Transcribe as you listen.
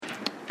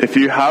If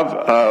you have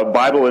a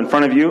Bible in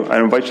front of you, I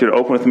invite you to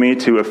open with me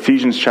to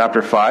Ephesians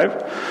chapter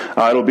 5.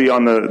 It'll be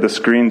on the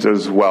screens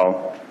as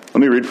well. Let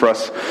me read for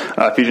us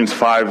Ephesians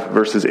 5,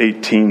 verses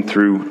 18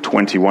 through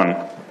 21.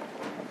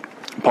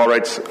 Paul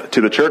writes to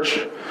the church,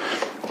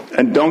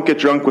 "And don't get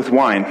drunk with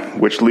wine,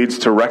 which leads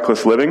to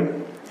reckless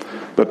living,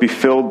 but be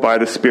filled by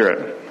the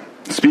Spirit,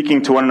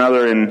 speaking to one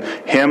another in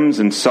hymns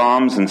and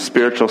psalms and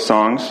spiritual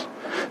songs,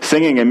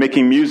 singing and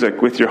making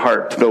music with your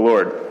heart to the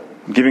Lord,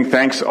 giving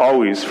thanks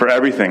always for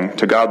everything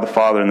to God the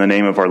Father in the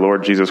name of our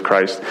Lord Jesus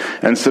Christ,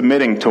 and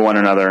submitting to one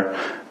another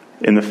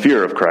in the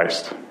fear of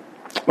Christ."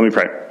 Let me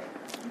pray.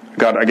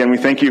 God, again, we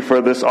thank you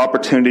for this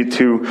opportunity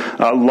to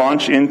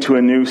launch into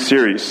a new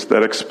series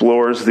that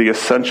explores the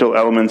essential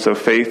elements of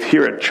faith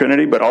here at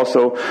Trinity, but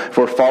also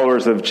for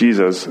followers of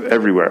Jesus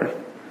everywhere.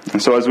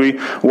 And so as we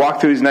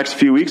walk through these next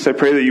few weeks, I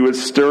pray that you would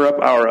stir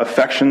up our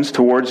affections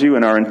towards you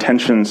and our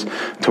intentions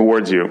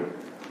towards you.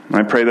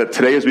 I pray that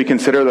today, as we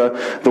consider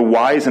the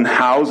whys and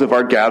hows of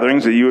our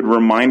gatherings, that you would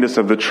remind us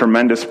of the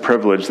tremendous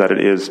privilege that it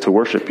is to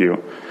worship you.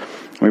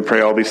 We pray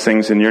all these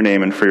things in your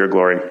name and for your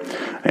glory.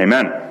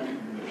 Amen.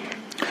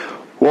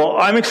 Well,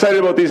 I'm excited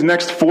about these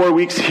next 4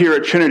 weeks here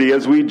at Trinity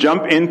as we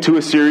jump into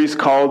a series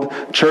called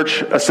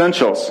Church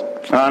Essentials.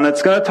 And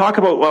it's going to talk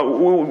about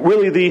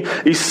really the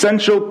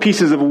essential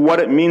pieces of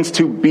what it means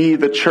to be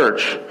the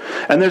church.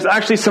 And there's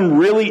actually some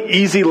really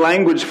easy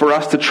language for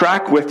us to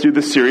track with through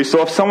this series.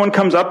 So if someone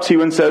comes up to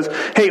you and says,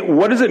 "Hey,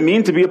 what does it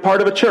mean to be a part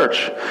of a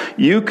church?"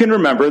 you can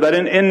remember that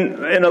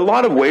in a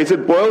lot of ways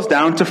it boils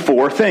down to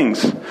 4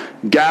 things: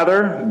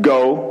 gather,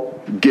 go,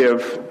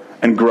 give,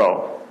 and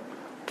grow.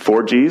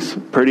 4 G's,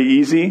 pretty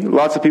easy.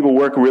 Lots of people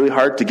work really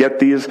hard to get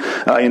these,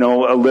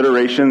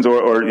 alliterations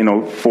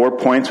or 4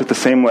 points with the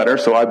same letter.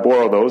 So I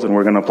borrow those, and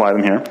we're going to apply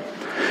them here.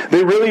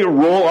 They really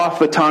roll off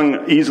the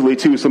tongue easily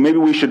too. So maybe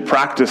we should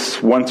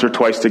practice once or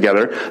twice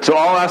together. So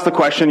I'll ask the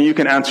question, you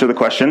can answer the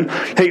question.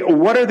 Hey,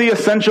 what are the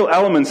essential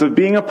elements of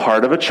being a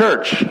part of a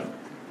church?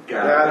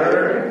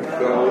 Gather,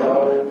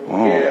 go,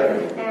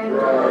 give, and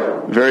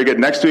grow. Very good.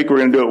 Next week we're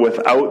going to do it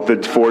without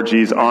the 4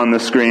 G's on the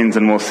screens,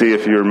 and we'll see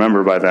if you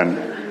remember by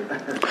then.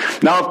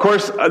 Now, of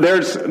course,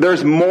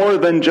 there's more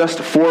than just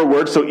 4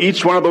 words, so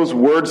each one of those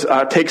words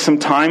takes some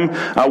time.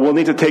 We'll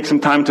need to take some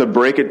time to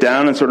break it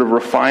down and sort of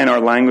refine our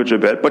language a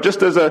bit. But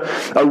just as a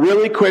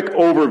really quick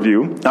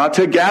overview,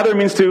 to gather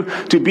means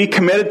to be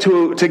committed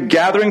to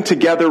gathering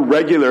together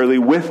regularly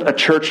with a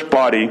church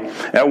body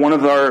at one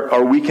of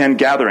our weekend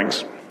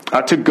gatherings.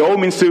 To go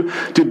means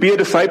to be a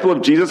disciple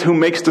of Jesus who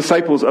makes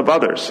disciples of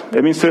others.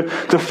 It means to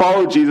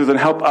follow Jesus and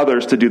help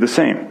others to do the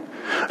same.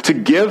 To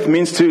give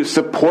means to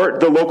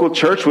support the local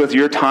church with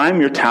your time,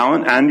 your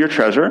talent, and your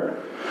treasure.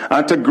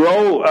 To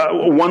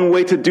grow, one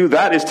way to do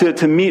that is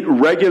to meet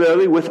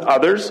regularly with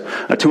others,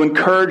 to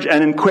encourage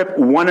and equip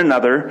one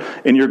another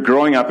in your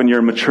growing up and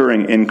your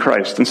maturing in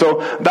Christ. And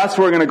so that's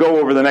what we're going to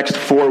go over the next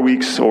 4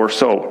 weeks or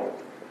so.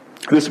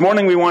 This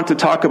morning we want to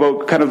talk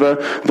about kind of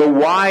the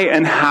why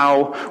and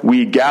how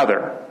we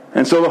gather.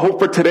 And so the hope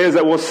for today is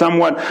that we'll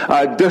somewhat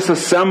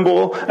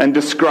disassemble and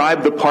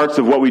describe the parts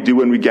of what we do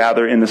when we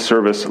gather in a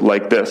service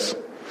like this.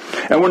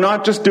 And we're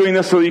not just doing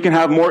this so you can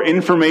have more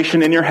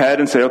information in your head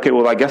and say, okay,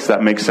 well, I guess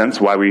that makes sense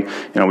why we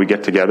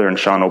get together and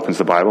Sean opens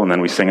the Bible and then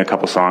we sing a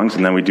couple songs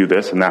and then we do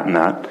this and that and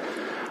that.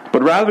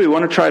 But rather we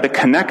want to try to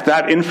connect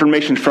that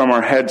information from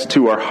our heads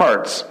to our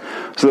hearts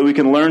so that we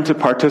can learn to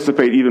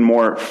participate even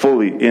more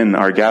fully in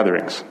our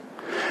gatherings.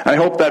 I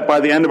hope that by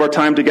the end of our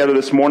time together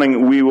this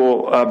morning, we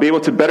will be able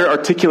to better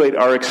articulate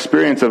our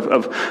experience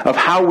of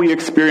how we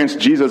experience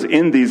Jesus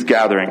in these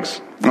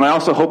gatherings. And I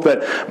also hope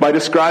that by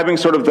describing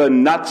sort of the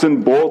nuts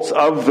and bolts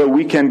of the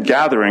weekend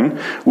gathering,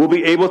 we'll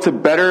be able to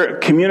better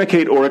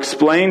communicate or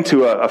explain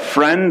to a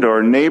friend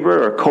or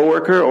neighbor or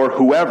coworker or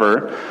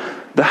whoever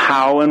the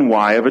how and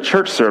why of a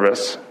church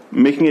service,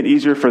 making it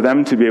easier for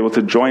them to be able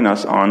to join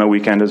us on a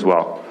weekend as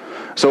well.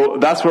 So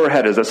that's where we're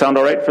headed. Does that sound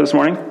all right for this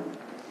morning?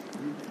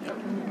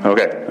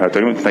 Okay.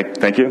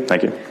 Thank you.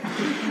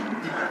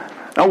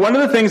 Now, one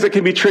of the things that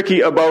can be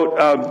tricky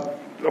about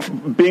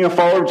being a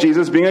follower of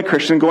Jesus, being a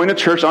Christian, going to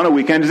church on a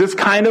weekend is it's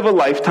kind of a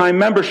lifetime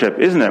membership,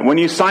 isn't it? When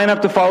you sign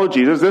up to follow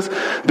Jesus,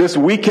 this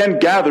weekend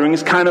gathering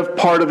is kind of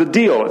part of the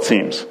deal, it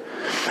seems.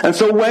 And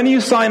so when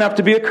you sign up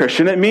to be a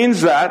Christian, it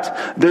means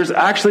that there's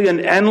actually an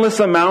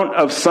endless amount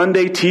of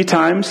Sunday tea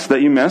times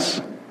that you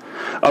miss,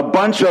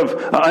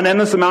 an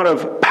endless amount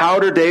of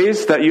powder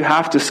days that you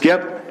have to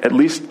skip, at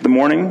least the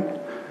morning,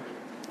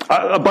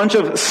 a bunch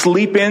of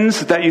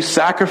sleep-ins that you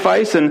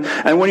sacrifice, and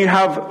when you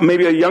have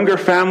maybe a younger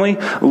family,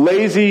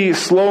 lazy,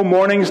 slow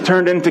mornings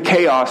turned into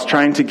chaos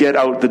trying to get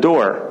out the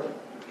door.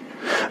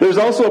 There's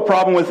also a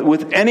problem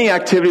with any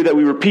activity that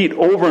we repeat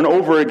over and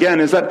over again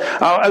is that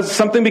as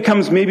something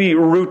becomes maybe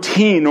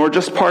routine or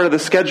just part of the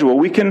schedule,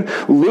 we can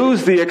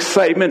lose the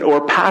excitement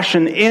or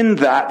passion in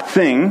that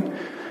thing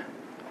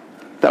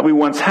that we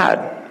once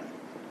had.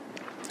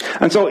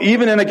 And so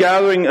even in a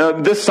gathering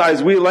this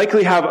size, we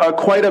likely have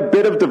quite a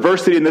bit of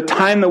diversity in the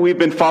time that we've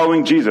been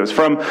following Jesus.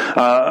 From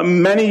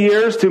many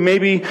years to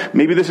maybe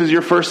this is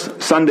your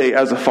first Sunday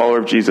as a follower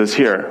of Jesus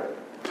here.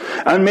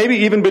 And maybe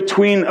even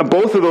between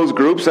both of those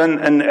groups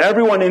and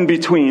everyone in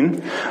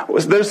between,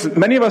 there's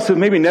many of us who have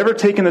maybe never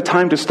taken the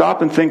time to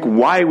stop and think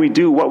why we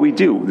do what we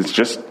do. It's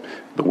just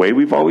the way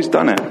we've always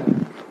done it,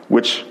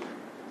 which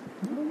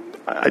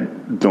I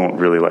don't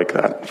really like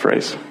that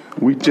phrase.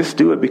 We just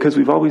do it because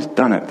we've always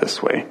done it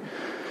this way.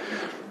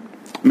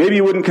 Maybe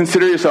you wouldn't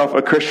consider yourself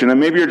a Christian, and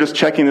maybe you're just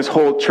checking this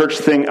whole church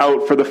thing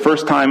out for the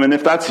first time, and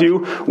if that's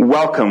you,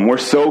 welcome. We're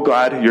so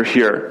glad you're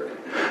here.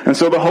 And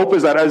so the hope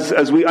is that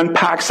as we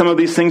unpack some of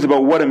these things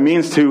about what it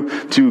means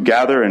to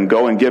gather and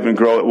go and give and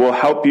grow, it will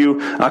help you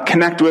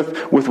connect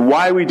with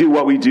why we do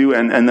what we do,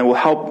 and that will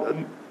help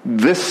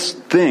this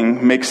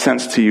thing make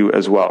sense to you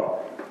as well.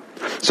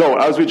 So,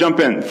 as we jump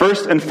in,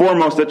 first and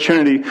foremost at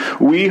Trinity,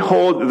 we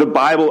hold the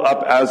Bible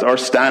up as our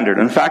standard.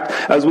 In fact,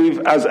 as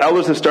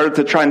elders have started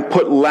to try and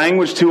put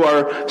language to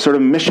our sort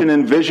of mission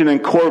and vision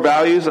and core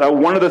values,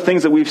 one of the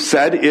things that we've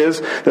said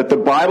is that the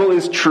Bible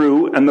is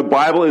true and the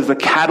Bible is the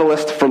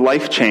catalyst for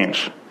life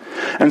change.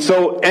 And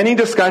so any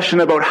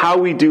discussion about how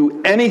we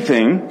do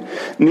anything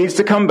needs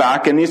to come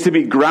back and needs to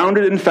be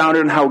grounded and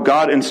founded in how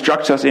God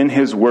instructs us in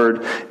His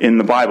Word in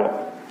the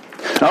Bible.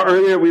 Now,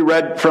 earlier we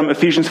read from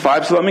Ephesians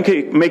 5, so let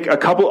me make a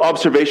couple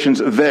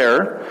observations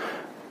there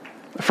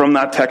from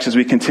that text as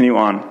we continue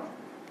on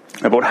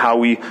about how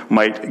we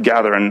might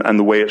gather and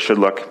the way it should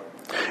look.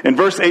 In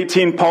verse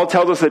 18, Paul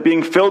tells us that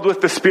being filled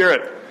with the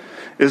Spirit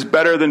is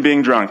better than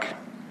being drunk.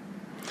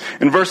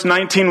 In verse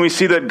 19, we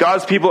see that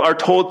God's people are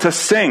told to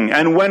sing,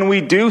 and when we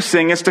do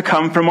sing, it's to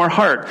come from our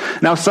heart.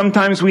 Now,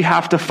 sometimes we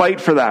have to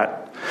fight for that.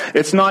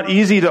 It's not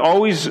easy to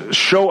always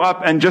show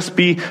up and just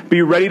be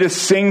ready to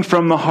sing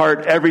from the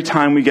heart every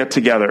time we get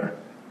together.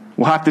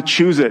 We'll have to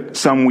choose it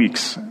some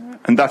weeks,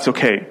 and that's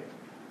okay.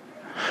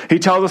 He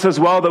tells us as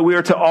well that we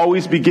are to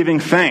always be giving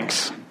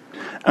thanks.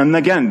 And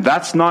again,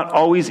 that's not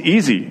always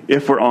easy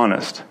if we're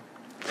honest.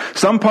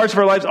 Some parts of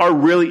our lives are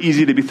really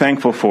easy to be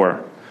thankful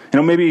for.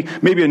 Maybe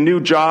a new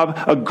job,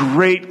 a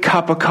great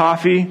cup of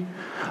coffee,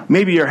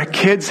 maybe your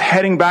kids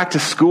heading back to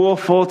school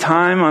full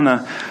time on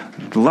a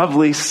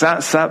lovely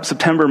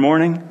September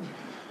morning.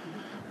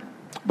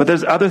 But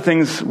there's other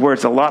things where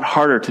it's a lot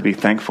harder to be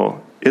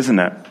thankful, isn't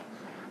it? An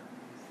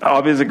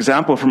obvious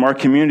example from our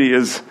community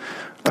is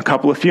a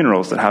couple of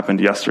funerals that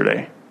happened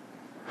yesterday.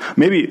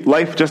 Maybe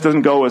life just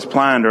doesn't go as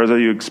planned or as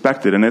you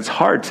expected, and it's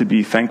hard to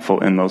be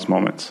thankful in those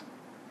moments.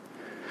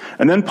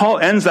 And then Paul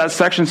ends that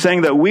section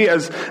saying that we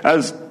as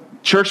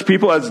church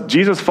people, as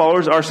Jesus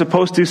followers, are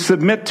supposed to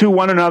submit to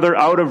one another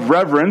out of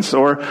reverence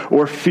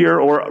or fear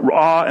or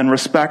awe and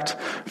respect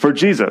for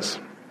Jesus.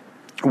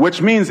 Which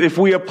means if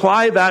we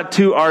apply that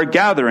to our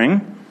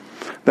gathering,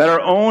 that our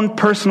own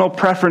personal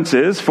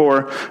preferences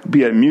for,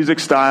 be it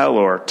music style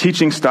or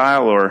teaching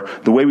style or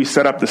the way we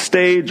set up the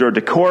stage or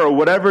decor or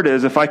whatever it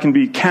is, if I can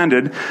be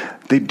candid,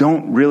 they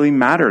don't really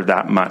matter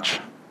that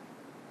much.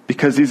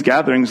 Because these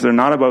gatherings, they're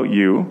not about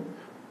you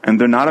and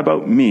they're not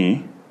about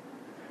me.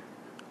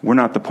 We're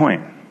not the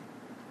point.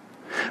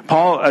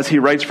 Paul, as he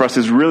writes for us,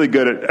 is really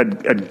good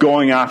at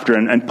going after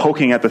and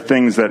poking at the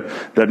things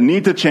that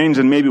need to change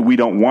and maybe we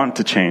don't want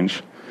to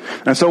change.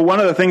 And so one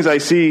of the things I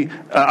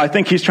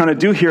think he's trying to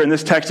do here in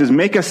this text is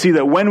make us see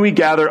that when we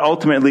gather,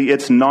 ultimately,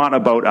 it's not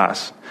about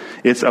us.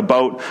 It's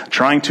about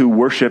trying to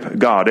worship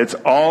God. It's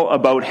all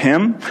about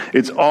Him.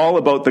 It's all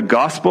about the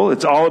gospel.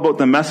 It's all about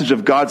the message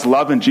of God's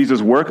love and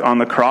Jesus' work on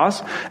the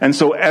cross. And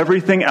so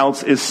everything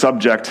else is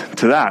subject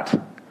to that.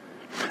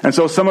 And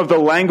so some of the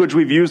language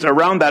we've used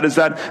around that is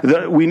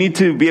that we need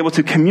to be able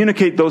to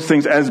communicate those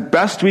things as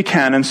best we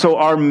can. And so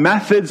our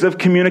methods of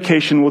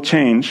communication will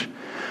change,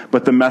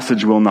 but the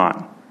message will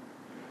not.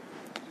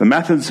 The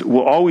methods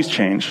will always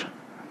change,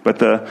 but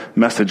the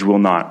message will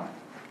not.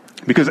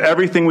 Because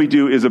everything we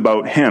do is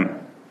about Him.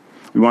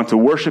 We want to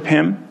worship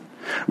Him.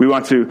 We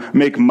want to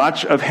make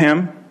much of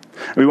Him.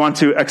 We want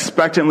to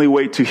expectantly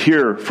wait to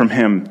hear from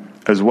Him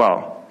as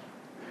well.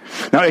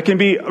 Now, it can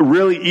be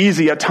really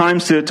easy at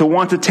times to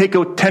want to take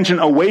attention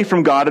away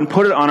from God and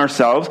put it on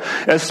ourselves,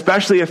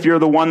 especially if you're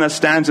the one that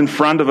stands in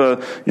front of a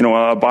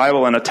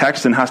Bible and a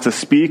text and has to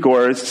speak,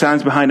 or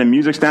stands behind a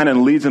music stand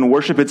and leads in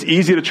worship. It's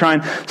easy to try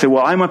and say,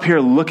 well, I'm up here,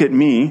 look at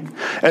me.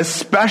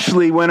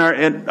 Especially when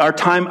our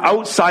time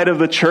outside of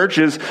the church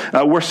is,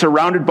 we're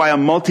surrounded by a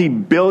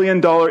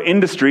multi-billion-dollar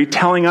industry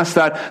telling us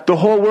that the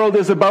whole world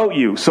is about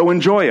you, so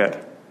enjoy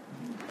it.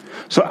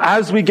 So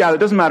as we gather, it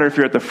doesn't matter if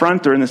you're at the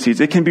front or in the seats,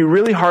 it can be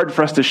really hard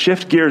for us to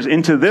shift gears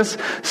into this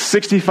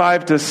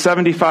 65 to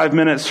 75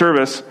 minute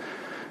service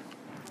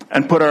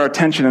and put our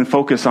attention and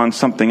focus on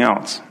something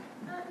else.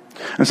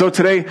 And so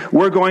today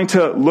we're going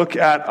to look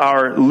at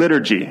our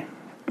liturgy.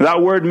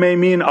 That word may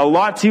mean a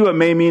lot to you, it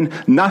may mean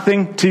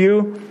nothing to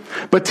you,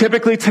 but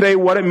typically today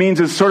what it means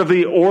is sort of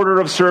the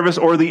order of service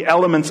or the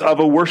elements of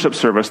a worship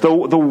service, the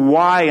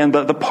why and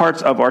the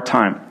parts of our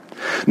time.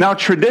 Now,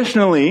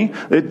 traditionally,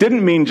 it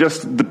didn't mean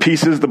just the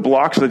pieces, the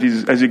blocks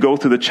as you go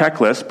through the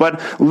checklist,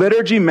 but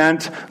liturgy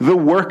meant the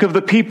work of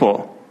the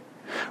people,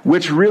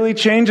 which really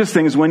changes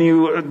things when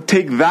you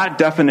take that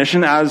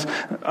definition as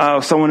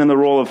someone in the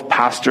role of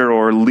pastor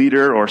or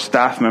leader or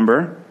staff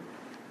member.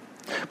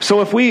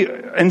 So if we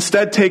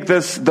instead take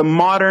the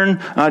modern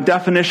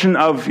definition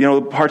of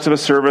parts of a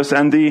service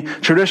and the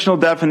traditional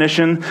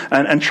definition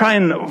and try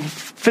and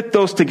fit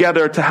those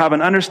together to have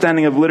an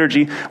understanding of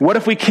liturgy, what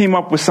if we came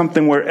up with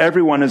something where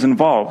everyone is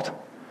involved?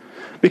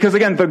 Because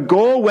again, the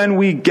goal when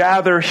we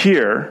gather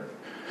here,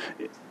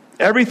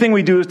 everything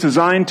we do is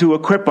designed to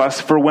equip us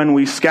for when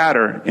we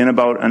scatter in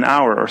about an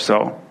hour or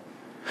so.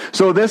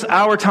 So this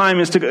hour time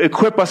is to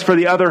equip us for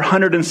the other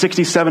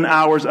 167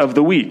 hours of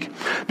the week.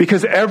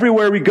 Because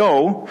everywhere we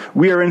go,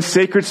 we are in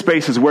sacred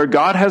spaces where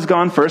God has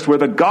gone first, where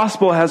the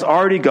gospel has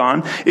already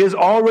gone, is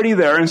already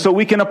there. And so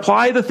we can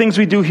apply the things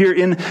we do here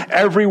in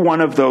every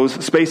one of those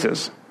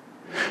spaces.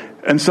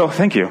 And so,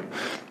 thank you.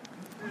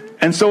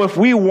 And so if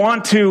we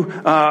want to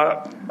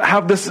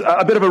have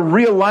a bit of a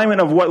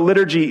realignment of what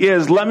liturgy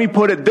is, let me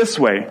put it this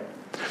way.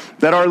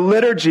 That our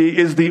liturgy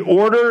is the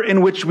order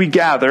in which we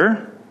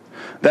gather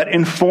that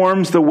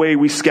informs the way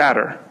we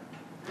scatter.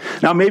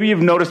 Now, maybe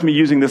you've noticed me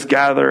using this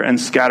gather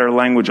and scatter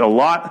language a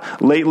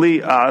lot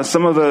lately.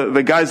 Some of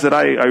the guys that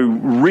I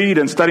read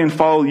and study and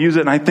follow use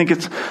it, and I think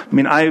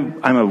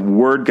I'm a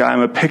word guy,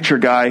 I'm a picture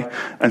guy,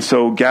 and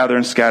so gather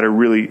and scatter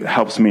really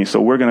helps me.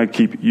 So we're going to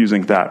keep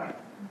using that.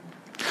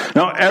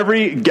 Now,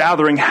 every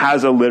gathering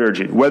has a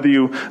liturgy, whether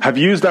you have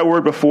used that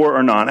word before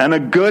or not. And a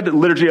good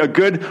liturgy, a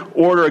good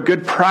order, a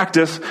good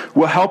practice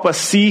will help us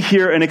see,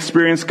 hear, and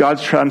experience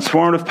God's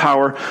transformative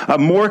power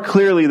more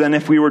clearly than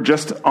if we were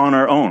just on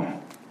our own.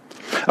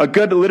 A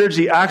good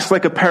liturgy acts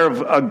like a pair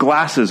of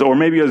glasses or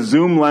maybe a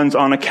zoom lens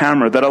on a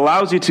camera that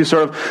allows you to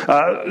sort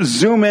of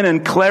zoom in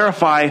and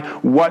clarify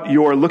what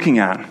you're looking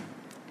at.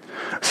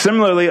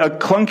 Similarly, a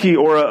clunky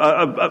or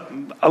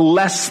a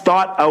less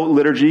thought-out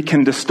liturgy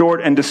can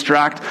distort and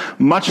distract,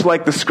 much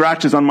like the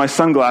scratches on my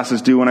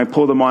sunglasses do when I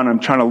pull them on and I'm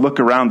trying to look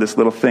around this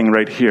little thing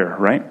right here,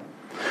 right?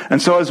 And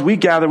so as we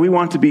gather, we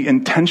want to be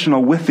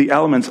intentional with the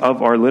elements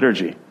of our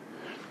liturgy.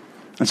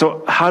 And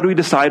so how do we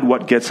decide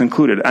what gets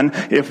included? And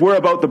if we're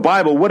about the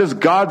Bible, what does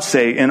God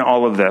say in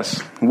all of this?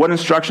 What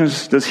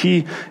instructions does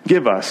He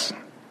give us?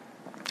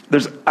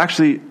 There's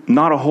actually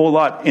not a whole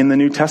lot in the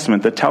New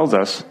Testament that tells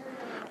us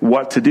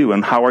what to do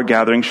and how our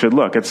gathering should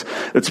look.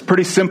 It's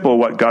pretty simple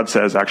what God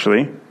says,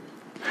 actually.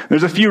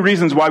 There's a few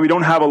reasons why we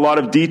don't have a lot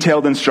of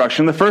detailed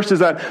instruction. The first is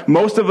that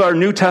most of our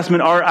New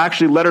Testament are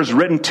actually letters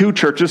written to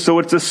churches, so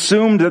it's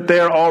assumed that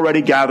they are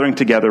already gathering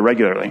together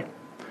regularly.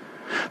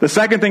 The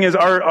second thing is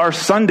our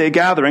Sunday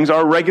gatherings,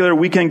 our regular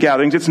weekend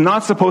gatherings, it's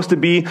not supposed to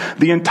be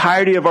the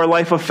entirety of our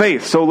life of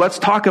faith. So let's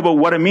talk about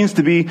what it means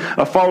to be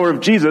a follower of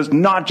Jesus,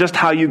 not just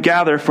how you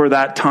gather for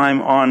that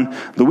time on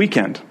the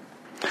weekend.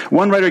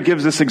 One writer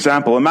gives this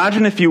example.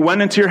 Imagine if you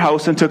went into your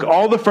house and took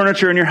all the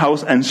furniture in your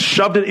house and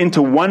shoved it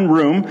into one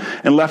room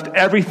and left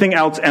everything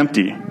else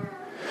empty.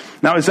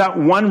 Now, is that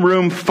one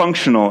room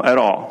functional at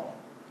all?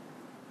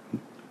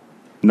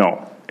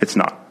 No, it's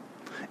not.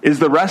 Is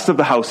the rest of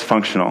the house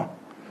functional?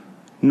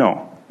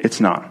 No, it's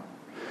not.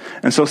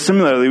 And so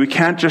similarly, we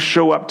can't just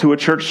show up to a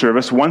church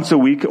service once a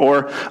week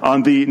or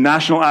on the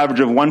national average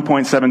of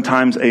 1.7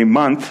 times a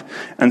month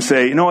and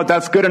say, you know what,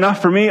 that's good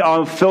enough for me.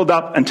 I'll filled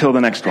up until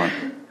the next one.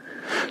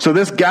 So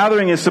this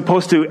gathering is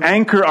supposed to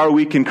anchor our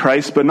week in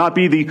Christ, but not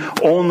be the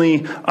only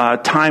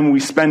time we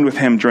spend with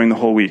Him during the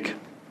whole week.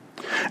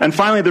 And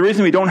finally, the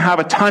reason we don't have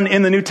a ton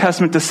in the New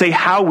Testament to say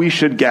how we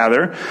should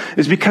gather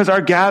is because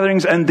our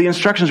gatherings and the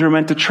instructions were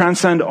meant to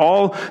transcend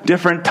all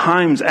different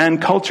times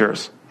and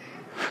cultures.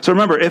 So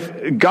remember,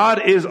 if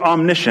God is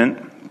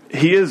omniscient,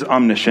 He is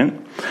omniscient.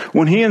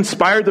 When He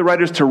inspired the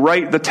writers to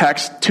write the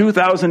text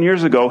 2,000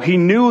 years ago, He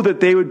knew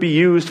that they would be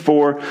used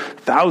for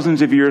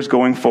thousands of years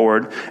going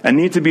forward and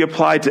need to be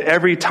applied to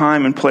every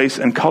time and place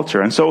and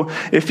culture. And so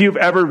if you've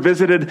ever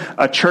visited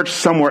a church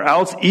somewhere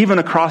else, even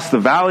across the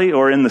valley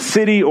or in the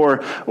city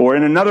or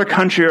in another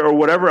country or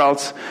whatever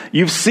else,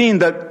 you've seen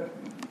that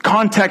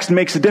context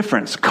makes a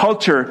difference.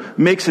 Culture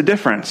makes a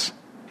difference.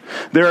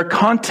 There are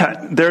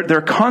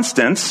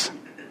constants,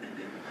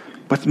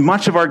 but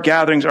much of our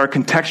gatherings are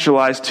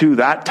contextualized to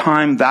that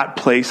time, that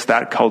place,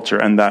 that culture,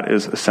 and that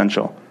is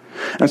essential.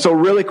 And so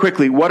really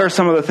quickly, what are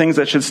some of the things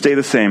that should stay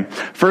the same?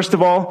 First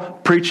of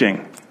all,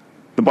 preaching.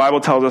 The Bible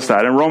tells us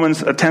that. In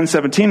Romans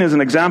 10:17 is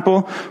an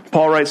example.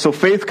 Paul writes, so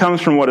faith comes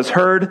from what is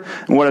heard,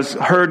 and what is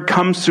heard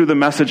comes through the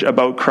message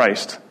about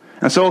Christ.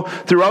 And so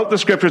throughout the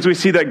scriptures, we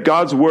see that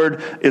God's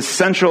word is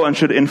central and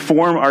should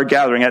inform our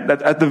gathering.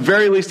 At the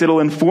very least, it'll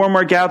inform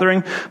our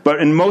gathering,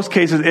 but in most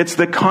cases, it's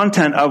the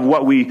content of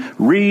what we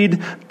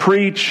read,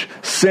 preach,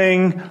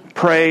 sing,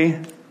 pray.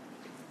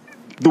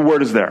 The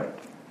word is there.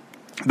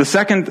 The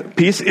second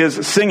piece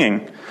is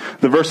singing.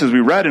 The verses we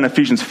read in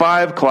Ephesians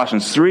 5,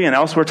 Colossians 3, and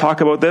elsewhere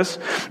talk about this.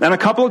 And a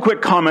couple of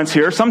quick comments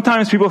here.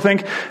 Sometimes people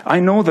think, I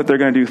know that they're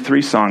going to do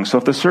 3 songs. So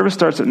if the service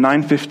starts at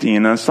 9:15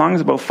 and the song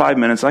is about 5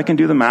 minutes, I can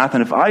do the math.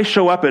 And if I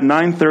show up at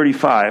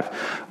 9:35,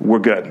 we're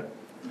good.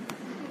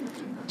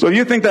 So if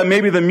you think that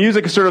maybe the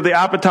music is sort of the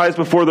appetizer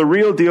before the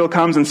real deal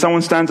comes and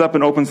someone stands up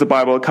and opens the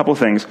Bible, a couple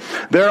things.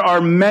 There are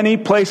many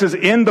places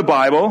in the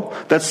Bible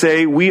that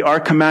say we are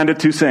commanded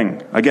to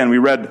sing. Again, we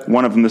read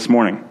one of them this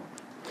morning.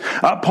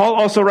 Paul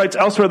also writes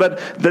elsewhere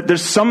that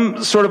there's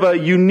some sort of a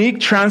unique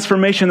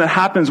transformation that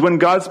happens when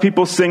God's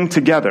people sing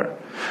together.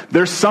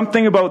 There's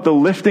something about the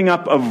lifting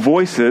up of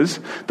voices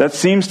that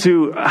seems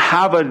to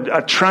have a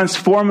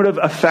transformative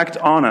effect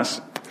on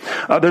us.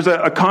 There's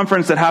a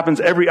conference that happens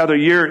every other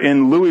year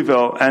in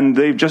Louisville, and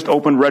they've just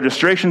opened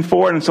registration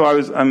for it. And so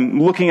I'm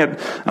looking at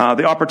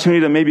the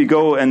opportunity to maybe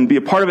go and be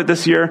a part of it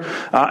this year.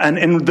 And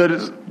in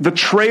the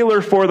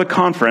trailer for the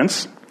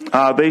conference,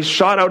 they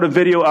shot out a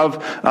video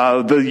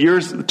of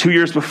 2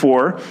 years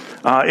before.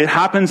 It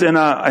happens in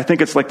I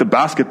think it's like the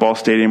basketball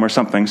stadium or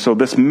something. So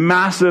this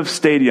massive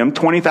stadium,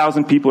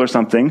 20,000 people or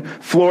something,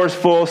 floors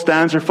full,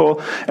 stands are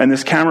full, and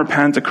this camera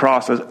pans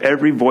across as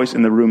every voice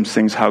in the room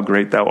sings "How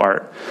Great Thou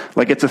Art."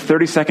 Like it's a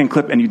 30-second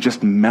clip and you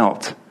just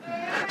melt.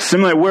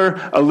 Similarly,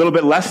 we're a little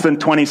bit less than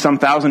 20-some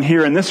thousand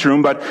here in this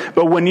room, but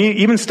when you,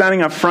 even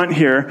standing up front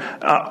here,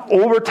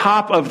 over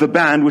top of the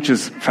band, which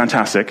is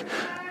fantastic,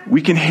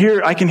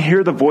 I can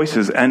hear the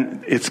voices,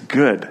 and it's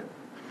good.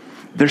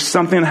 There's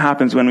something that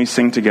happens when we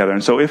sing together.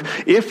 And so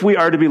if we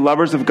are to be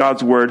lovers of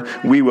God's word,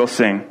 we will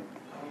sing.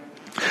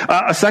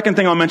 A second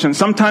thing I'll mention,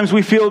 sometimes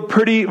we feel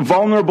pretty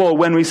vulnerable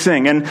when we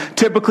sing. And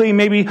typically,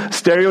 maybe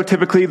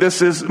stereotypically,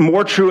 this is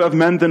more true of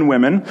men than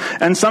women.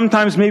 And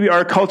sometimes maybe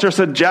our culture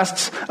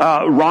suggests,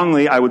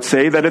 wrongly, I would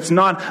say, that it's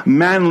not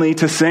manly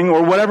to sing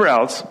or whatever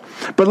else.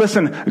 But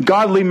listen,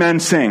 godly men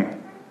sing.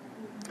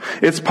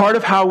 It's part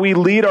of how we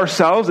lead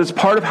ourselves. It's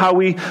part of how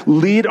we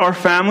lead our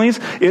families.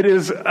 It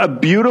is a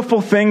beautiful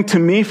thing to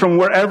me from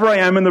wherever I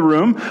am in the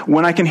room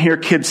when I can hear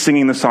kids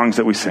singing the songs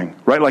that we sing,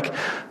 right? Like,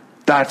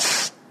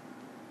 that's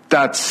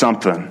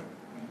something.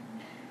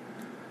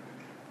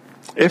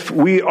 If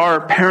we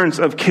are parents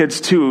of kids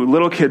too,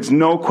 little kids,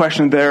 no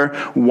question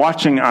they're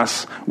watching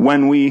us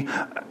when we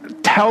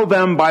tell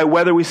them by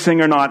whether we sing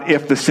or not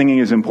if the singing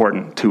is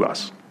important to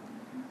us.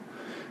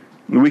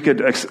 We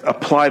could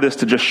apply this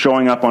to just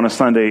showing up on a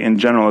Sunday in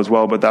general as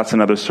well, but that's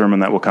another sermon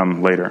that will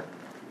come later.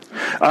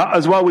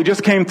 As well, we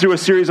just came through a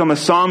series on the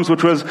Psalms,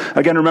 which was,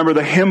 again, remember,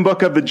 the hymn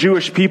book of the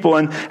Jewish people,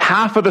 and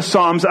half of the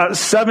Psalms,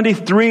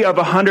 73 of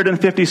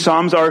 150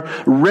 Psalms are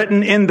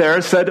written in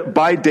there, said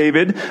by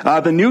David.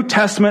 The New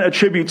Testament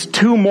attributes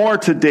 2 more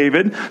to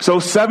David, so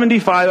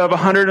 75 of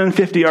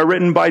 150 are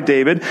written by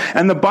David.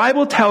 And the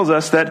Bible tells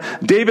us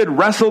that David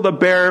wrestled a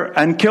bear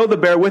and killed the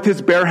bear with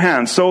his bare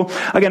hands. So,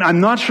 again,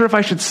 I'm not sure if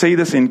I should say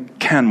this in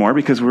Canmore,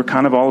 because we're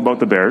kind of all about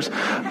the bears.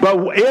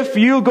 But if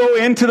you go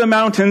into the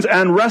mountains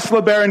and wrestle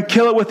a bear and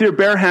kill it with your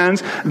bare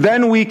hands,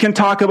 then we can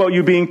talk about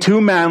you being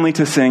too manly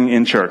to sing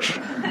in church.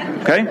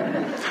 Okay?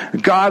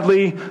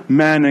 Godly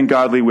men and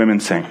godly women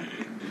sing.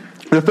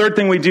 The third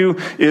thing we do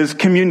is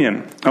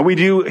communion. We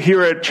do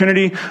here at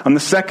Trinity on the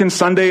second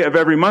Sunday of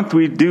every month,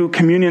 we do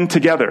communion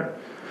together.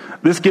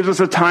 This gives us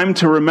a time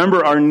to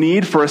remember our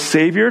need for a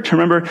Savior, to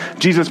remember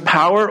Jesus'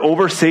 power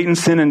over Satan,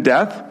 sin, and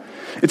death.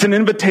 It's an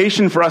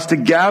invitation for us to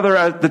gather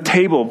at the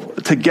table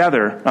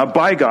together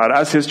by God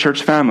as His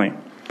church family.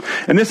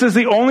 And this is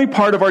the only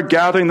part of our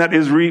gathering that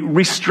is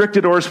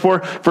restricted or is for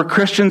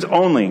Christians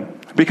only.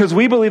 Because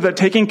we believe that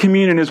taking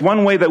communion is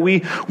one way that we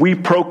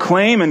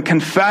proclaim and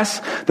confess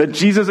that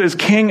Jesus is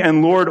King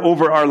and Lord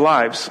over our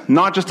lives.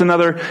 Not just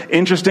another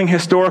interesting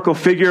historical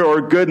figure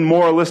or good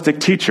moralistic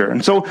teacher.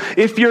 And so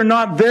if you're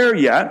not there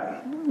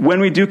yet, when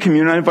we do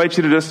communion, I invite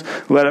you to just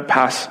let it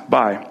pass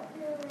by.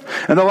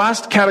 And the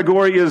last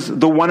category is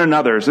the one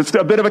another's. It's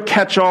a bit of a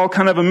catch-all,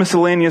 kind of a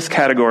miscellaneous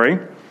category.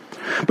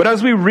 But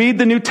as we read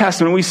the New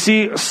Testament, we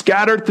see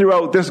scattered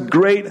throughout this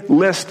great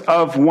list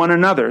of one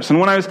another's. And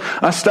when I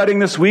was studying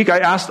this week, I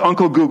asked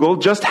Uncle Google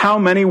just how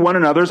many one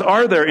another's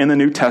are there in the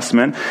New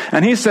Testament.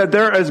 And he said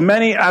there are as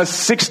many as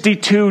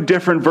 62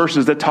 different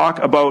verses that talk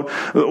about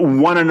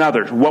one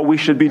another, what we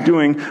should be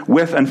doing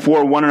with and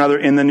for one another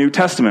in the New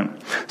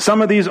Testament.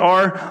 Some of these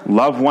are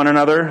love one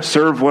another,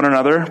 serve one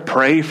another,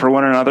 pray for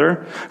one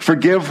another,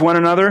 forgive one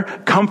another,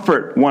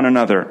 comfort one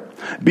another.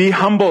 Be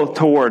humble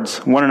towards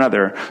one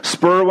another,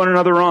 spur one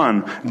another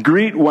on,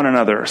 greet one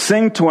another,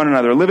 sing to one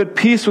another, live at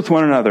peace with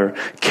one another,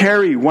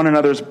 carry one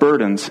another's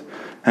burdens,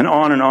 and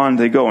on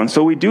they go. And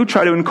so we do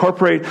try to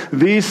incorporate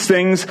these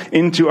things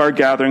into our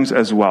gatherings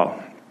as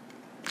well.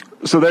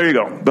 So there you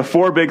go, the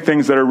 4 big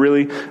things that are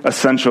really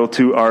essential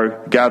to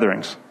our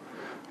gatherings: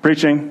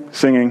 preaching,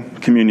 singing,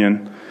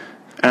 communion,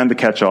 and the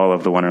catch-all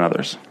of the one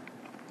another's.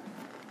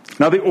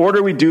 Now, the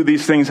order we do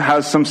these things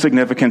has some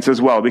significance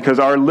as well, because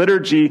our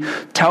liturgy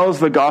tells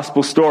the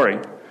gospel story.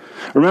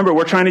 Remember,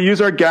 we're trying to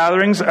use our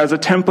gatherings as a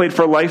template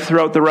for life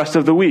throughout the rest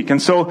of the week.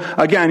 And so,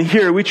 again,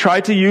 here we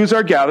try to use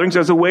our gatherings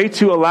as a way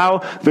to allow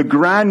the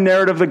grand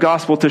narrative of the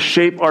gospel to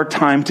shape our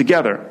time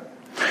together.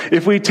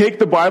 If we take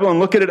the Bible and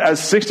look at it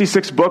as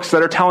 66 books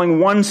that are telling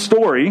one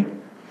story,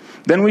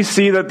 then we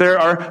see that there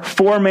are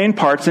 4 main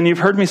parts, and you've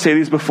heard me say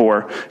these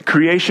before: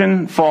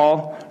 creation,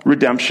 fall,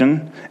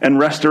 redemption, and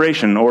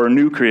restoration, or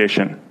new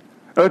creation.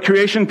 The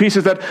creation piece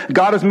is that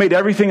God has made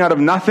everything out of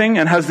nothing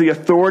and has the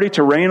authority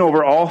to reign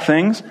over all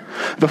things.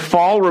 The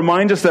fall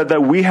reminds us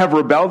that we have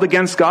rebelled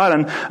against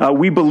God, and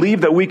we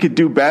believe that we could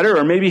do better,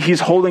 or maybe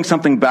He's holding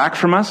something back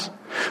from us.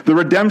 The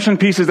redemption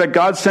piece is that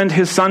God sent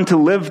his Son to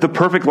live the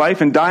perfect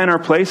life and die in our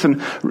place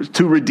and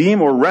to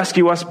redeem or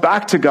rescue us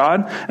back to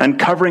God and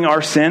covering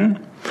our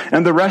sin.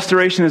 And the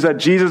restoration is that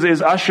Jesus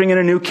is ushering in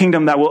a new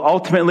kingdom that will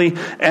ultimately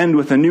end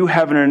with a new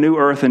heaven and a new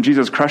earth, and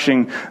Jesus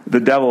crushing the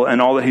devil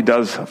and all that he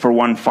does for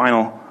one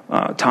final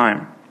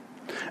time.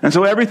 And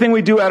so everything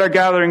we do at our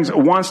gatherings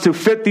wants to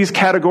fit these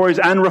categories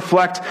and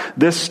reflect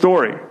this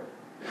story.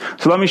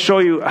 So let me show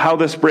you how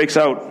this breaks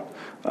out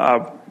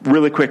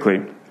really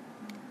quickly.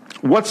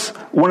 What's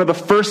one of the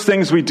first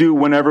things we do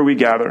whenever we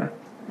gather?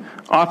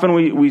 Often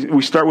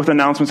we start with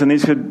announcements, and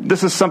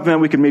this is something that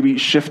we could maybe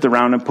shift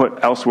around and put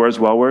elsewhere as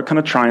well. We're kind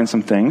of trying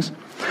some things.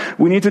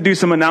 We need to do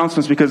some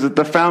announcements because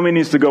the family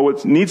needs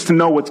to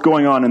know what's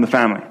going on in the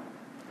family.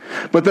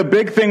 But the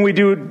big thing we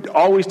do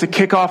always to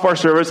kick off our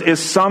service is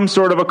some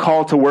sort of a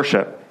call to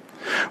worship.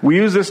 We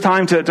use this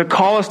time to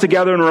call us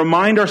together and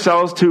remind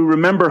ourselves to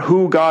remember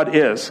who God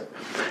is.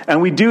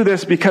 And we do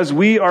this because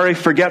we are a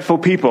forgetful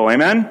people.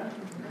 Amen?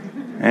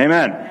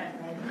 Amen.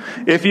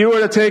 If you were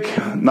to take,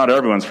 not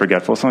everyone's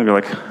forgetful. Some of you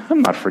are like,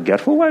 I'm not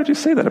forgetful. Why did you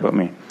say that about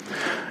me?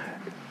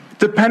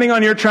 Depending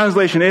on your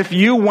translation, if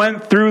you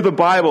went through the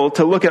Bible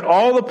to look at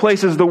all the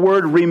places the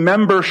word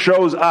remember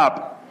shows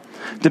up,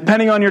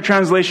 depending on your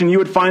translation, you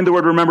would find the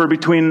word remember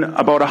between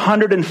about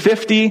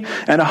 150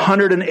 and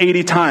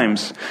 180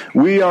 times.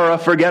 We are a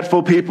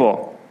forgetful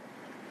people.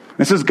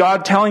 This is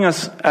God telling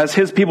us as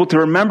his people to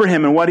remember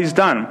him and what he's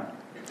done.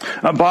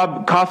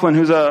 Bob Coughlin,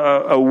 who's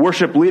a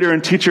worship leader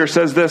and teacher,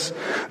 says this: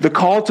 the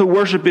call to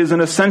worship is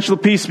an essential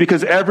piece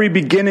because every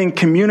beginning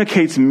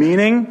communicates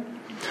meaning,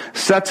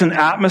 sets an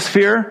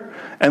atmosphere,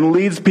 and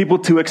leads people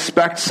to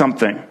expect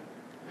something.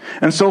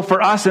 And so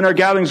for us in our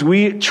gatherings,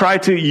 we try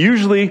to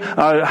usually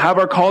have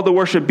our call to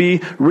worship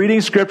be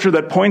reading scripture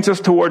that points us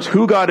towards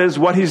who God is,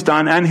 what he's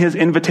done, and his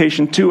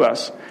invitation to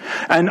us.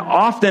 And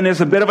often is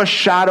a bit of a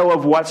shadow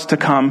of what's to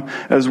come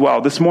as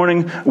well. This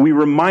morning, we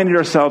reminded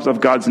ourselves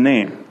of God's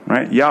name,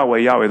 right? Yahweh,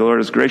 Yahweh, the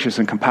Lord is gracious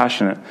and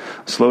compassionate,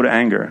 slow to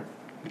anger,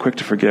 quick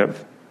to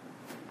forgive.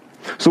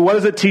 So what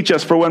does it teach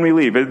us for when we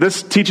leave?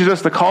 This teaches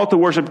us, the call to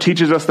worship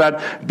teaches us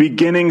that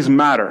beginnings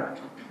matter.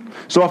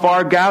 So if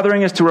our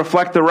gathering is to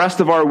reflect the rest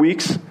of our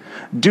weeks,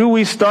 do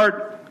we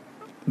start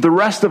the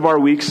rest of our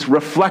weeks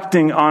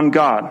reflecting on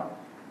God?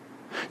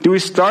 Do we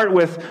start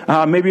with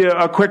maybe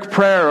a quick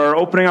prayer or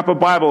opening up a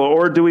Bible,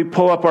 or do we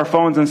pull up our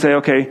phones and say,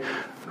 okay,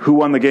 who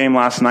won the game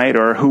last night,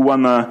 or who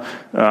won the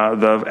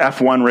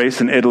F1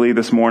 race in Italy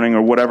this morning,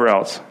 or whatever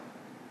else?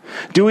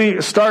 Do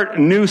we start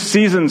new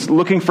seasons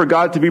looking for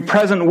God to be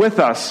present with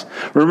us,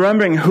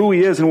 remembering who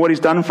he is and what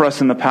he's done for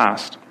us in the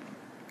past?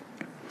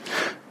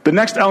 The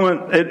next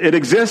element, it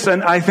exists,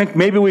 and I think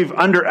maybe we've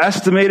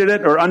underestimated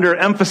it or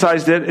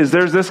underemphasized it, is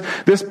there's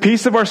this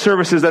piece of our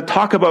services that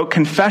talk about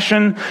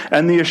confession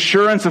and the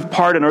assurance of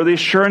pardon, or the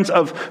assurance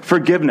of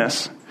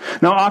forgiveness.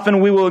 Now,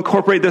 often we will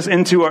incorporate this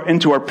into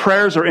our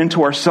prayers or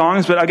into our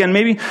songs, but again,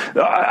 maybe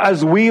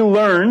as we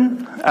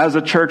learn as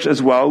a church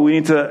as well, we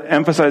need to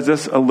emphasize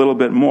this a little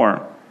bit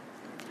more.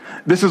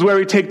 This is where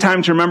we take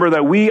time to remember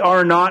that we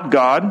are not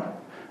God,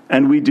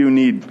 and we do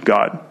need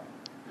God.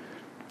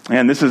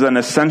 And this is an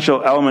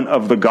essential element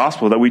of the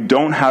gospel, that we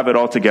don't have it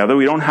all together.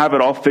 We don't have it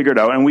all figured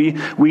out. And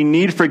we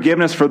need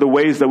forgiveness for the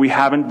ways that we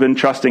haven't been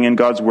trusting in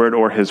God's word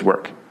or his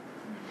work.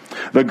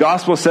 The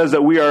gospel says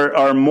that we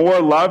are more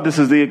loved. This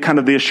is the kind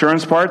of the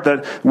assurance part,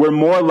 that we're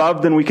more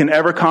loved than we can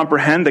ever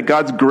comprehend, that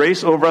God's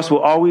grace over us will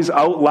always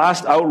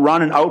outlast,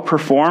 outrun, and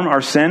outperform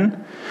our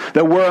sin.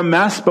 That we're a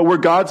mess, but we're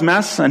God's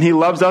mess, and he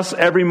loves us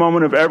every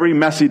moment of every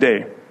messy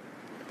day.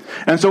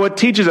 And so it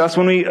teaches us,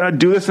 when we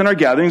do this in our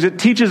gatherings, it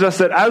teaches us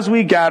that as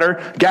we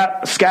scatter,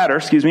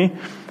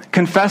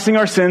 confessing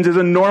our sins is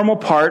a normal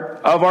part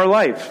of our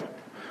life,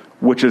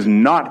 which is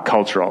not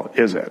cultural,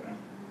 is it?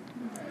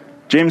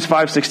 James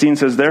 5:16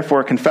 says,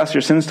 therefore confess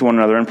your sins to one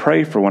another and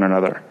pray for one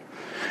another.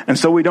 And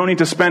so we don't need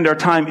to spend our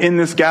time in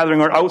this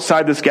gathering or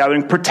outside this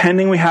gathering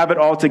pretending we have it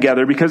all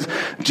together, because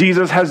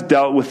Jesus has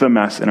dealt with the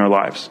mess in our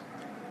lives.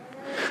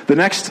 The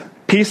next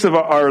piece of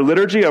our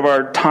liturgy, of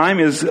our time,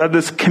 is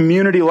this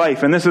community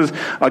life. And this is,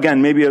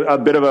 again, maybe a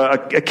bit of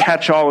a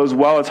catch-all as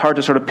well. It's hard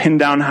to sort of pin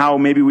down how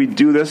maybe we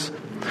do this.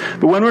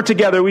 But when we're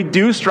together, we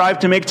do strive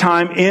to make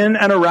time in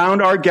and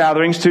around our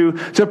gatherings to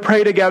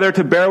pray together,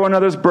 to bear one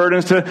another's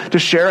burdens, to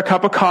share a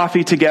cup of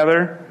coffee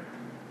together.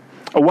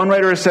 One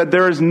writer has said,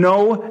 there is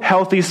no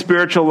healthy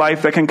spiritual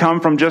life that can come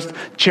from just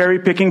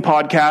cherry-picking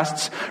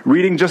podcasts,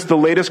 reading just the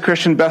latest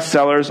Christian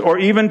bestsellers, or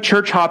even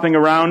church hopping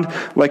around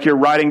like you're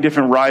riding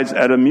different rides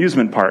at an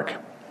amusement park.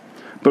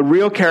 But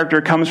real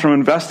character comes from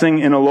investing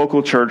in a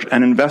local church,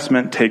 and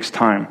investment takes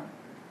time.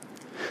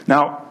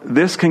 Now,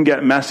 this can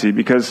get messy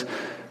because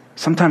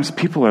sometimes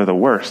people are the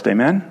worst,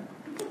 amen?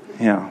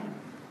 Yeah.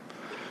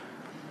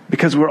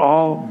 Because we're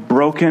all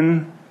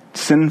broken,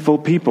 sinful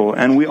people,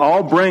 and we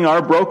all bring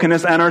our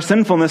brokenness and our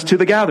sinfulness to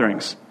the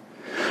gatherings.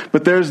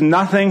 But there's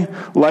nothing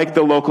like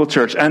the local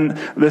church. And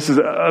this is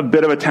a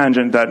bit of a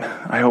tangent that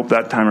I hope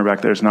that timer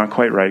back there is not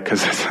quite right,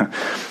 because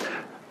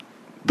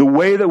the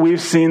way that we've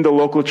seen the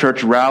local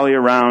church rally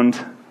around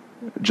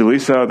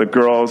Jaleesa, the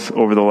girls,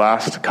 over the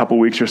last couple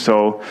weeks or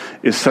so,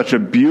 is such a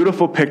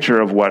beautiful picture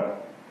of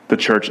what the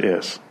church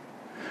is.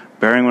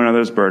 Bearing one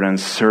another's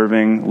burdens,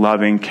 serving,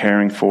 loving,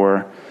 caring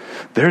for.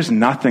 There's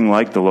nothing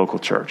like the local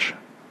church.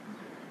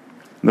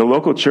 The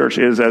local church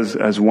is,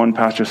 as one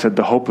pastor said,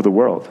 the hope of the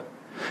world.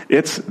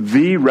 It's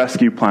the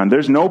rescue plan.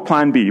 There's no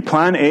plan B.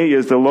 Plan A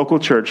is the local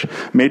church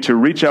made to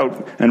reach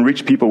out and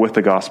reach people with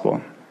the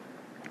gospel.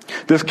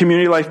 This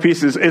community life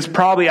piece is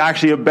probably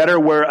actually a better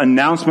where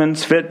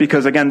announcements fit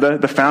because, again,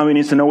 the family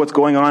needs to know what's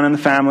going on in the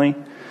family.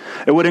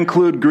 It would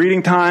include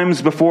greeting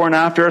times before and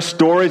after,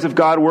 stories of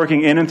God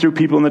working in and through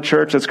people in the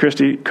church, as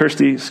Kirsty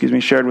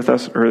shared with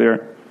us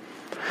earlier.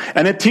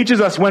 And it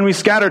teaches us when we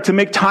scatter to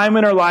make time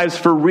in our lives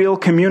for real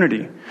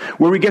community,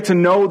 where we get to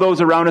know those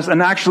around us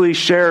and actually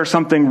share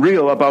something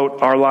real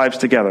about our lives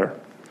together.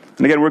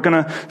 And again, we're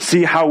going to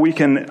see how we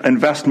can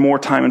invest more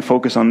time and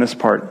focus on this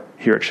part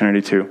here at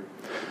Trinity 2.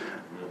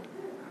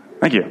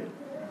 Thank you.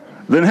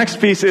 The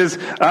next piece is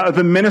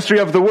the ministry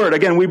of the Word.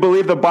 Again, we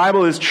believe the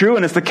Bible is true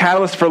and it's the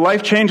catalyst for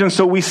life change, and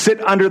so we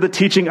sit under the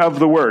teaching of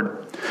the Word.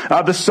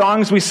 The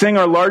songs we sing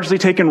are largely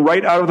taken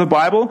right out of the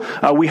Bible.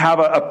 We have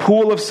a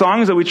pool of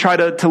songs that we try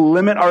to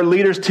limit our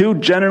leaders to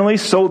generally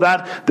so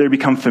that they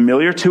become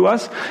familiar to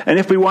us. And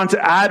if we want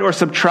to add or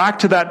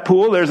subtract to that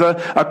pool, there's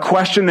a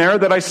questionnaire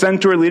that I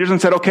sent to our leaders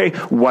and said, okay,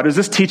 what is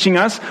this teaching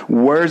us?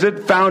 Where is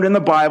it found in the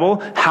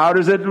Bible? How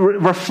does it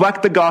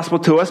reflect the gospel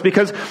to us?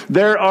 Because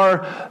there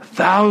are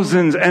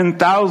thousands and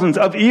thousands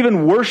of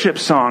even worship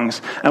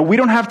songs, and we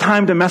don't have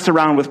time to mess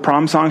around with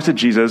prom songs to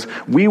Jesus.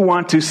 We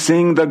want to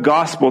sing the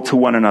gospel to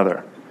one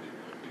another.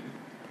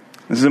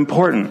 This is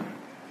important.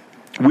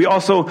 We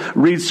also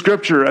read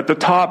scripture at the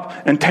top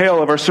and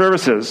tail of our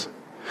services.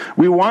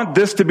 We want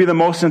this to be the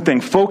most important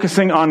thing,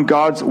 focusing on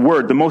God's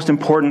word, the most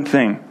important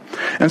thing.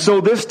 And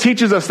so this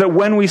teaches us that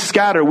when we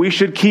scatter, we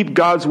should keep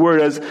God's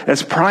word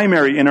as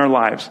primary in our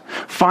lives.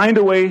 Find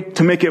a way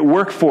to make it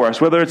work for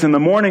us, whether it's in the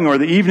morning or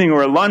the evening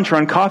or at lunch or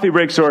on coffee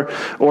breaks or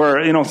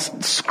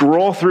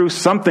scroll through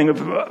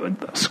something.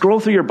 Scroll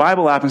through your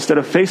Bible app instead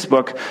of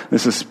Facebook.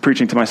 This is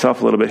preaching to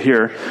myself a little bit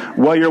here.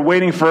 While you're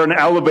waiting for an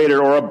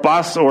elevator or a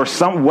bus or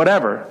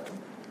whatever.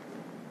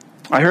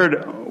 I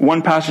heard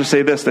one pastor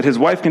say this, that his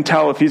wife can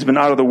tell if he's been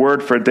out of the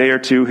Word for a day or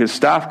two, his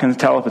staff can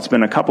tell if it's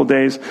been a couple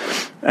days,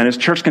 and his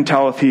church can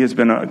tell if he has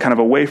been kind of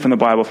away from the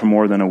Bible for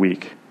more than a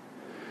week.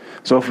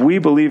 So if we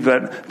believe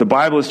that the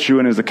Bible is true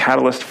and is a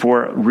catalyst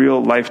for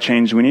real life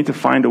change, we need to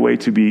find a way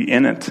to be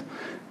in it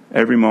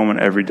every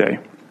moment, every day.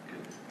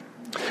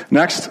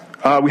 Next,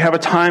 we have a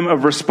time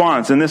of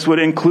response, and this would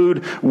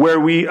include where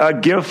we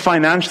give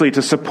financially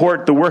to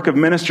support the work of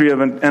ministry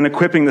and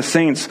equipping the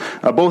saints,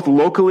 both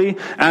locally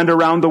and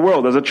around the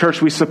world. As a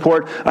church, we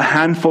support a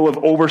handful of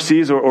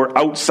overseas or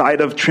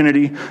outside of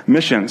Trinity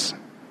missions.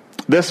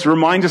 This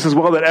reminds us as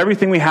well that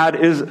everything we had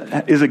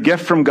is a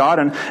gift from God,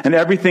 and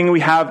everything we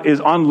have is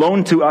on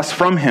loan to us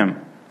from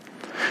Him.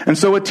 And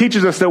so it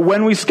teaches us that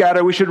when we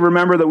scatter, we should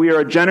remember that we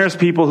are a generous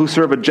people who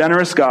serve a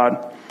generous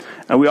God,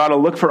 and we ought to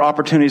look for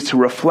opportunities to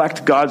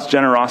reflect God's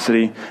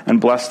generosity and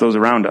bless those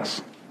around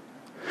us.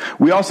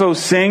 We also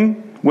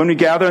sing when we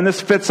gather, and this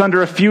fits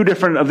under a few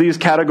different of these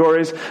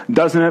categories,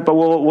 doesn't it? But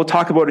we'll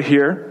talk about it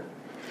here.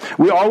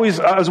 We always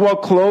as well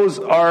close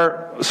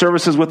our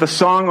services with a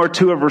song or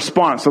two of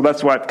response, so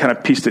that's why I've kind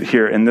of pieced it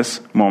here in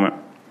this moment.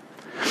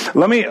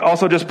 Let me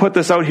also just put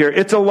this out here.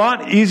 It's a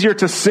lot easier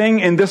to sing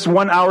in this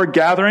 1 hour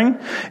gathering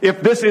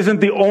if this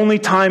isn't the only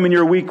time in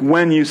your week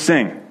when you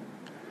sing.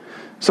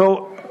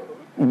 So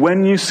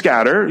when you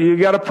scatter, you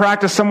got to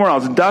practice somewhere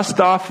else. Dust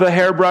off the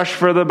hairbrush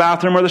for the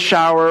bathroom or the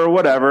shower or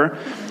whatever.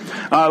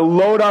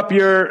 Load up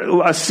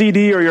a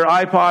CD or your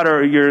iPod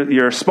or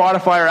your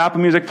Spotify or Apple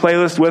Music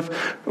playlist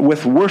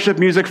with worship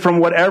music from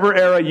whatever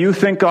era you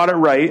think got it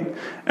right,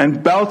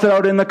 and belt it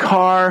out in the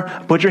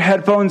car. Put your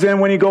headphones in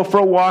when you go for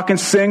a walk and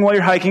sing while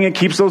you're hiking. It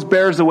keeps those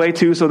bears away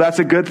too, so that's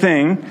a good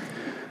thing.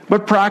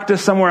 But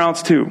practice somewhere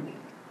else too.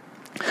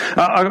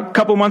 A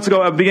couple months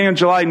ago, at the beginning of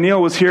July,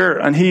 Neil was here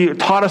and he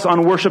taught us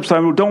on worship, so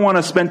I don't want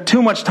to spend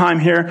too much time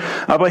here.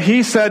 But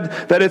he said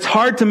that it's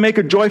hard to make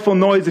a joyful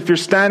noise if you're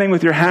standing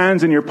with your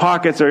hands in your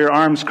pockets or your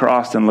arms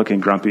crossed and looking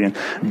grumpy. And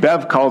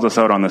Bev calls us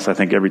out on this, I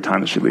think, every time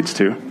that she leads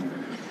too.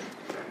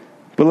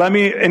 But let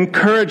me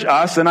encourage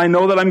us, and I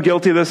know that I'm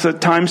guilty of this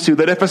at times too,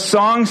 that if a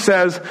song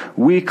says,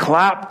 "We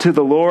clap to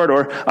the Lord,"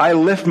 or "I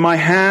lift my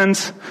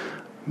hands,"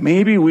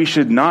 maybe we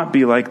should not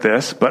be like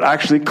this, but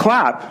actually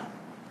clap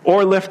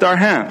or lift our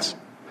hands.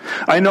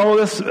 I know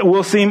this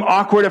will seem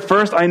awkward at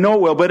first. I know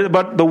it will,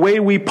 but the way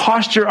we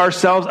posture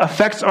ourselves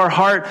affects our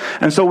heart,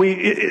 and so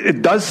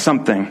it does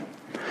something.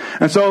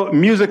 And so,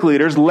 music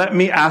leaders, let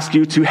me ask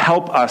you to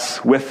help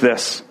us with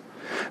this.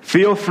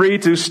 Feel free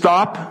to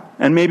stop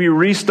and maybe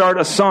restart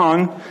a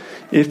song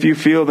if you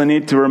feel the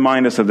need to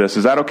remind us of this.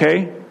 Is that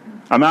okay?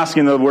 I'm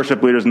asking the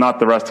worship leaders, not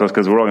the rest of us,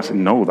 because we're all going to say,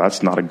 no,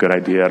 that's not a good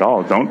idea at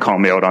all. Don't call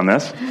me out on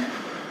this.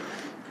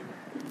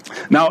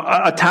 Now,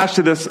 attached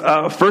to this,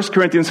 1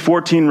 Corinthians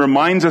 14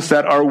 reminds us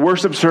that our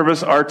worship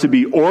service are to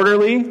be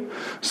orderly,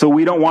 so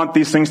we don't want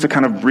these things to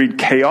kind of breed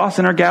chaos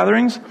in our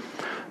gatherings.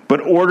 but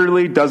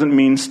orderly doesn't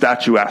mean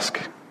statuesque.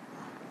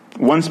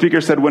 One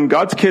speaker said, when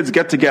God's kids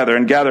get together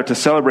and gather to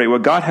celebrate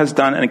what God has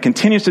done and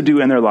continues to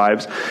do in their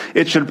lives,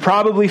 it should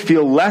probably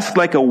feel less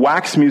like a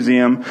wax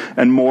museum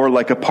and more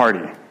like a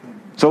party.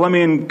 So let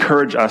me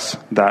encourage us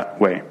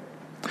that way.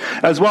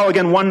 As well,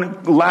 again,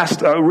 one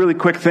last really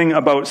quick thing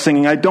about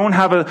singing. I don't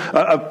have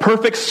a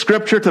perfect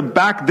scripture to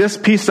back this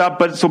piece up,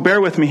 but so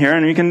bear with me here,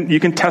 and you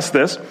can test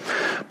this.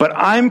 But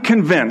I'm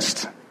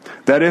convinced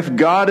that if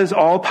God is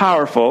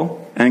all-powerful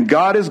and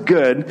God is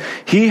good,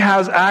 He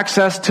has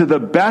access to the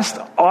best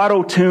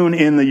auto-tune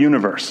in the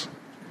universe.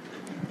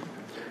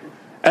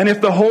 And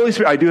if the Holy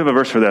Spirit, I do have a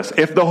verse for this.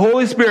 If the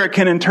Holy Spirit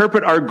can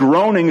interpret our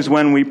groanings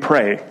when we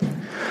pray,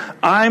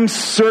 I'm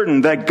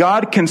certain that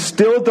God can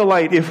still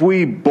delight if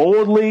we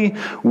boldly,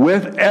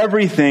 with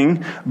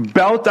everything,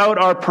 belt out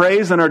our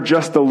praise and are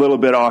just a little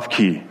bit off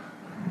key.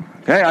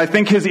 Okay, I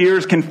think His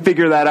ears can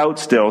figure that out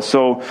still,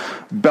 so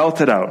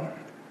belt it out.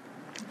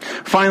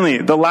 Finally,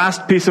 the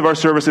last piece of our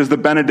service is the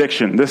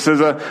benediction. This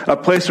is a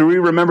place where we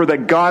remember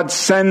that God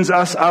sends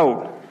us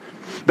out.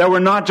 That we're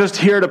not just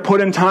here to put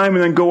in time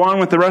and then go on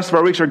with the rest of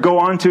our weeks, or go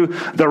on to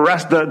the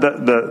rest,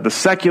 the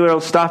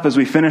secular stuff as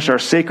we finish our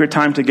sacred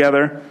time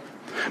together.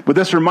 But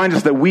this reminds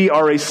us that we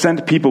are a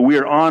sent people. We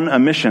are on a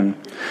mission.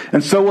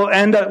 And so we'll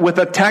end up with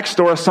a text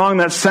or a song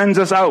that sends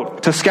us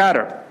out to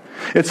scatter.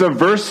 It's a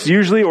verse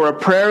usually, or a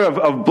prayer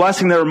of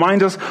blessing that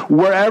reminds us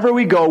wherever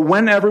we go,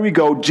 whenever we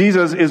go,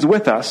 Jesus is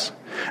with us.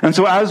 And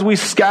so as we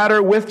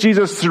scatter with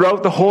Jesus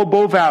throughout the whole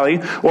Bow Valley,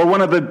 or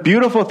one of the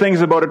beautiful things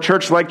about a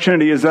church like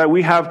Trinity is that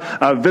we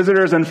have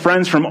visitors and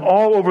friends from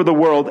all over the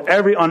world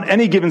on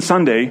any given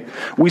Sunday.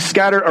 We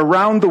scatter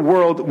around the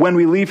world when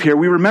we leave here.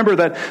 We remember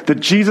that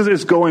Jesus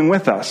is going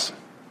with us.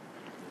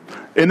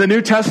 In the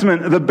New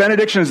Testament, the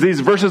benedictions, these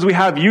verses we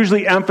have,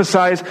 usually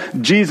emphasize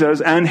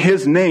Jesus and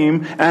His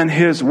name and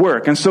His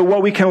work. And so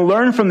what we can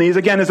learn from these,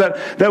 again, is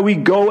that we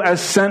go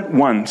as sent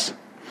ones.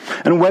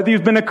 And whether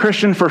you've been a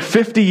Christian for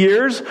 50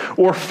 years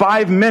or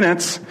 5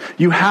 minutes,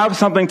 you have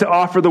something to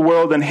offer the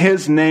world, and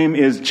His name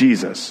is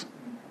Jesus.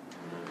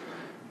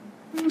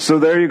 So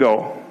there you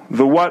go.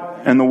 The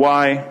what and the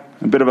why,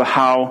 a bit of a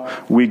how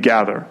we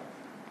gather.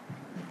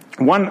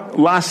 One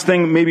last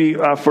thing maybe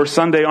for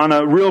Sunday, on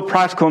a real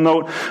practical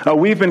note,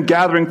 we've been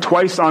gathering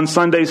twice on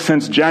Sundays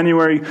since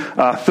January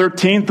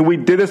 13th. We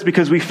did this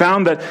because we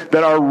found that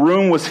our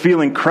room was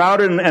feeling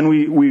crowded, and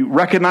we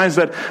recognized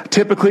that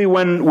typically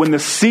when the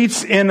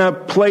seats in a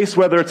place,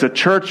 whether it's a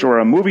church or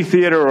a movie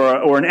theater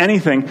or in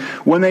anything,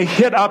 when they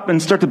hit up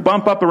and start to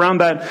bump up around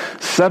that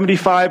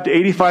 75 to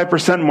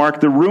 85%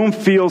 mark, the room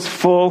feels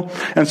full.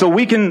 And so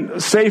we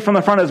can say from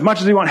the front as much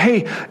as we want,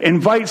 hey,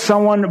 invite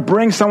someone,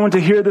 bring someone to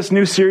hear this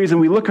new series. And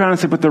we look around and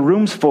say, but the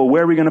room's full.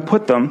 Where are we going to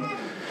put them?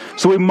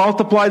 So we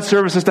multiplied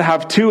services to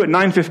have 2 at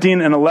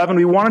 9:15 and 11.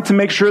 We wanted to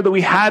make sure that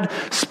we had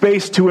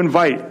space to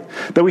invite.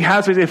 That we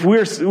had space.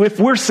 If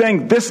we're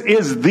saying this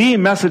is the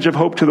message of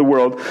hope to the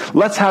world,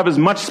 let's have as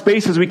much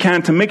space as we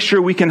can to make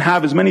sure we can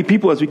have as many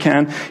people as we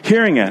can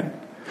hearing it.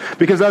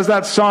 Because as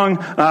that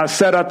song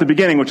said at the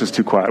beginning, which is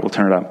too quiet, we'll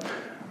turn it up.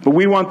 But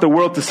we want the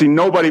world to see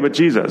nobody but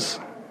Jesus.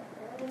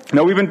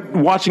 Now, we've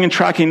been watching and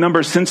tracking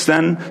numbers since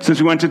then, since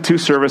we went to 2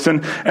 service.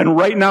 And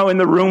right now in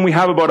the room, we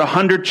have about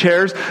 100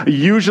 chairs.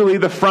 Usually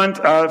the front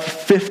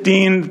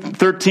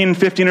 13,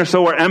 15 or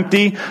so are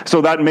empty.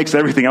 So that makes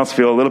everything else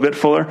feel a little bit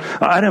fuller.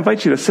 I'd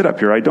invite you to sit up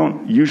here. I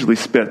don't usually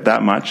spit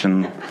that much.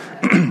 And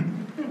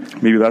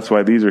maybe that's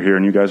why these are here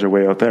and you guys are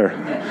way out there.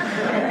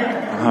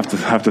 I'll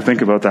have to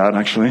think about that,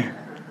 actually.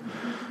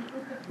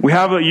 We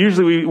have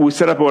usually we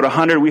set up about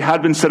 100. We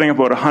had been setting up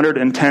about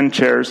 110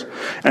 chairs.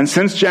 And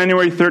since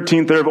January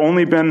 13th, there have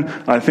only been,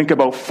 I think,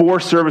 about 4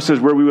 services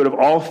where we would have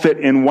all fit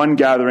in one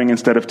gathering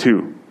instead of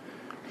 2.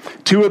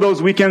 2 of those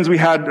weekends we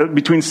had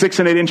between 6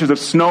 and 8 inches of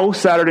snow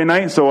Saturday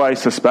night, so I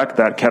suspect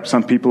that kept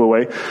some people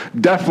away.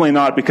 Definitely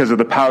not because of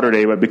the powder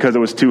day, but because it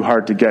was too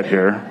hard to get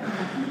here.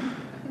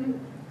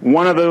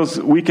 One of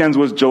those weekends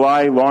was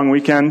July long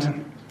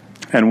weekend.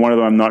 And one of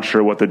them, I'm not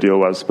sure what the deal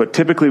was. But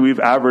typically we've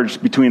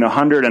averaged between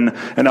 100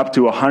 and up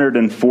to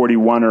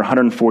 141 or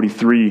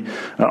 143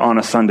 on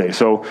a Sunday.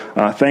 So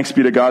thanks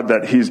be to God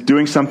that He's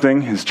doing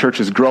something. His church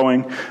is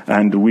growing,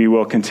 and we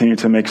will continue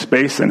to make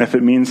space. And if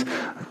it means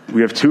we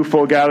have 2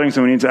 full gatherings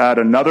and we need to add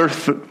another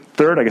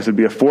third, I guess it'd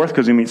be a 4th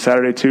because we meet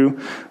Saturday too,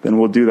 then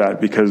we'll do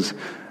that because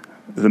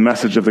the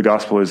message of the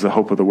gospel is the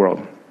hope of the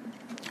world.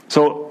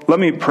 So let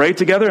me pray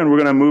together, and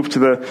we're going to move to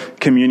the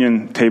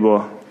communion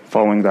table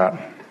following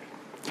that.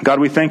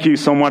 God, we thank you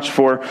so much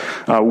for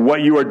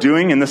what you are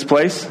doing in this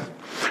place.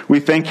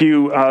 We thank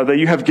you that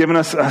you have given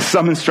us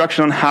some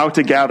instruction on how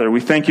to gather.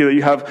 We thank you that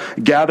you have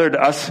gathered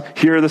us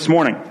here this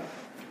morning.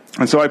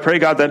 And so I pray,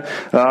 God, that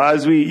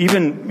as we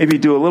even maybe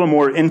do a little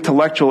more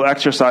intellectual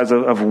exercise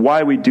of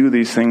why we do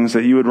these things,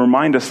 that you would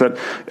remind us that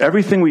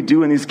everything we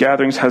do in these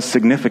gatherings has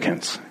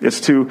significance. It's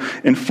to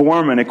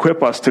inform and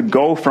equip us to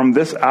go from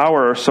this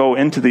hour or so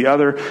into the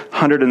other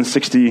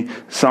 160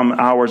 some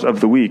hours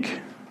of the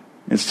week.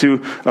 It's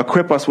to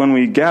equip us when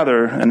we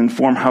gather and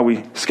inform how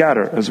we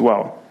scatter as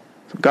well.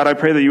 God, I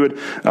pray that you would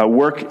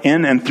work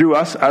in and through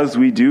us as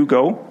we do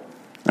go,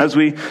 as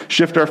we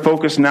shift our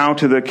focus now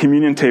to the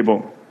communion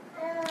table.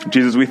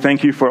 Jesus, we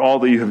thank you for all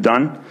that you have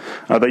done,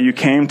 that you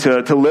came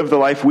to live the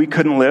life we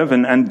couldn't live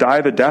and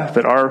die the death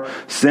that our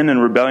sin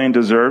and rebellion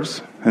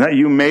deserves, and that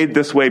you made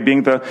this way,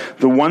 being the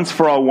once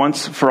for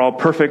all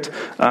perfect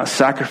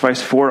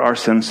sacrifice for our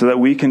sins, so that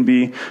we can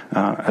be,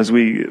 as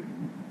we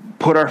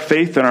put our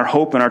faith and our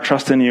hope and our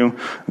trust in you,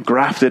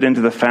 grafted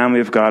into the family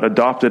of God,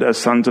 adopted as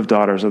sons of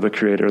daughters of the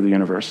Creator of the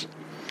universe.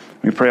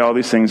 We pray all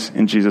these things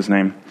in Jesus'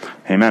 name.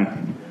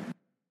 Amen.